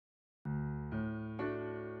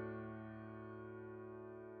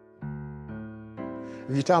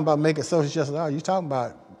If you're talking about making social justice art, you're talking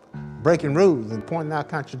about breaking rules and pointing out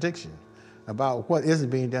contradictions about what isn't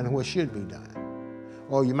being done and what should be done.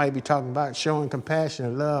 Or you might be talking about showing compassion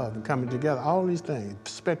and love and coming together, all these things,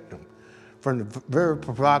 spectrum, from the very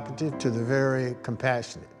provocative to the very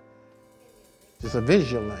compassionate. It's a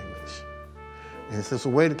visual language. And it's just a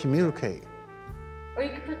way to communicate. Or you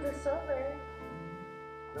could put this over.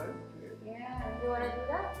 No? Yeah, you want to do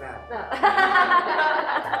that? No.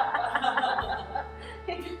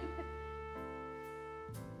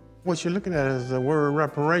 What you're looking at is the word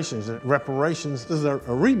reparations. Reparations is a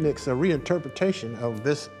remix, a reinterpretation of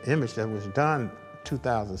this image that was done in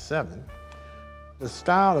 2007. The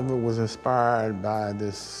style of it was inspired by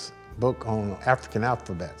this book on African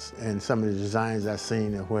alphabets and some of the designs I've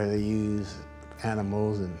seen where they use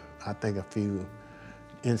animals and I think a few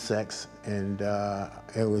insects, and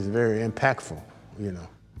it was very impactful, you know.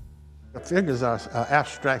 The figures are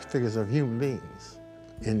abstract figures of human beings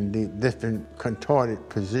in the different contorted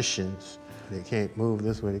positions. They can't move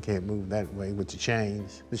this way, they can't move that way with the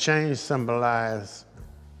chains. The chains symbolize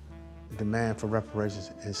demand for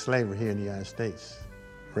reparations and slavery here in the United States,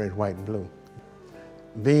 red, white, and blue.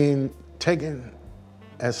 Being taken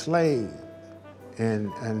as slave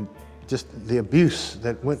and just the abuse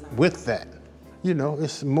that went with that. You know,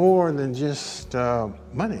 it's more than just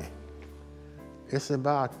money. It's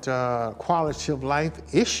about quality of life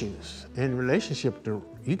issues in relationship to,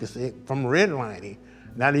 you could say, from redlining,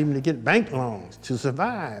 not even to get bank loans, to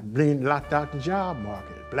survive, being locked out the job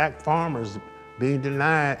market, black farmers being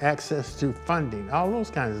denied access to funding, all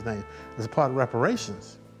those kinds of things as a part of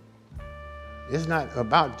reparations. It's not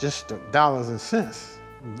about just dollars and cents.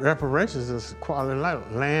 Reparations is quality of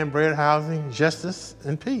life, land, bread, housing, justice,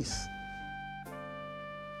 and peace.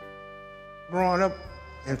 Growing up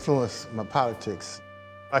influenced my politics.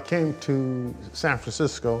 I came to San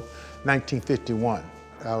Francisco 1951.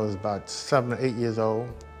 I was about 7 or 8 years old.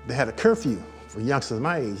 They had a curfew for youngsters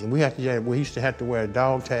my age, and we used to have to wear a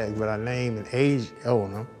dog tag with our name and age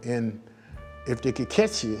on them. And if they could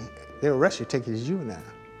catch you, they would arrest you, take you to juvenile.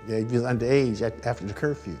 Yeah, if you was underage after the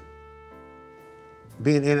curfew.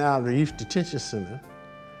 Being in and out of the youth detention center,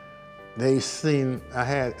 they seen I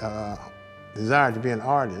had a desire to be an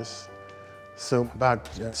artist. So about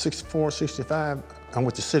 64, 65, I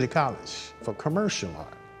went to City College for commercial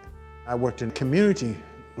art. I worked in community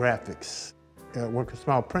graphics, worked in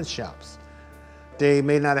small print shops. They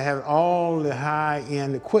may not have all the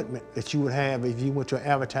high-end equipment that you would have if you went to an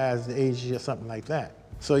advertising agency or something like that.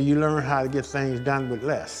 So you learn how to get things done with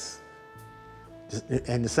less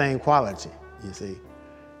and the same quality, you see.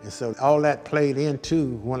 And so all that played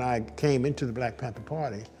into when I came into the Black Panther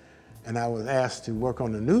Party and I was asked to work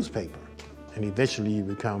on the newspaper. And eventually you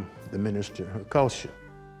become the Minister of Culture.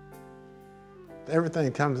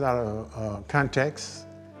 Everything comes out of context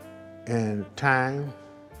and time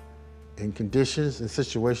and conditions and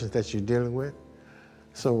situations that you're dealing with.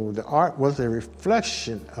 So the art was a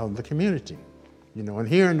reflection of the community, you know, and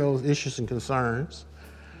hearing those issues and concerns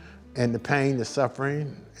and the pain, the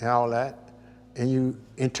suffering, and all that, and you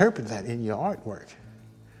interpret that in your artwork.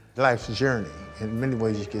 Life's journey, in many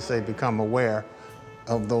ways you could say, become aware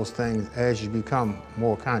of those things as you become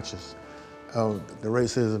more conscious of the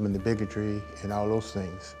racism and the bigotry and all those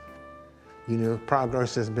things. You know,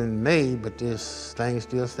 progress has been made, but this things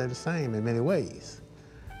still stay the same in many ways.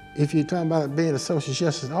 If you're talking about being a social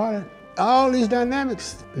justice artist, all these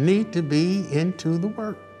dynamics need to be into the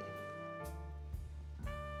work.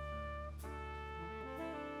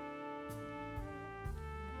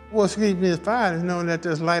 What keeps me inspired is knowing that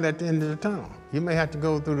there's light at the end of the tunnel. You may have to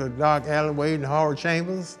go through the dark alleyway and horror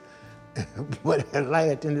chambers, but there's light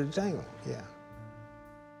at the end of the tunnel, yeah.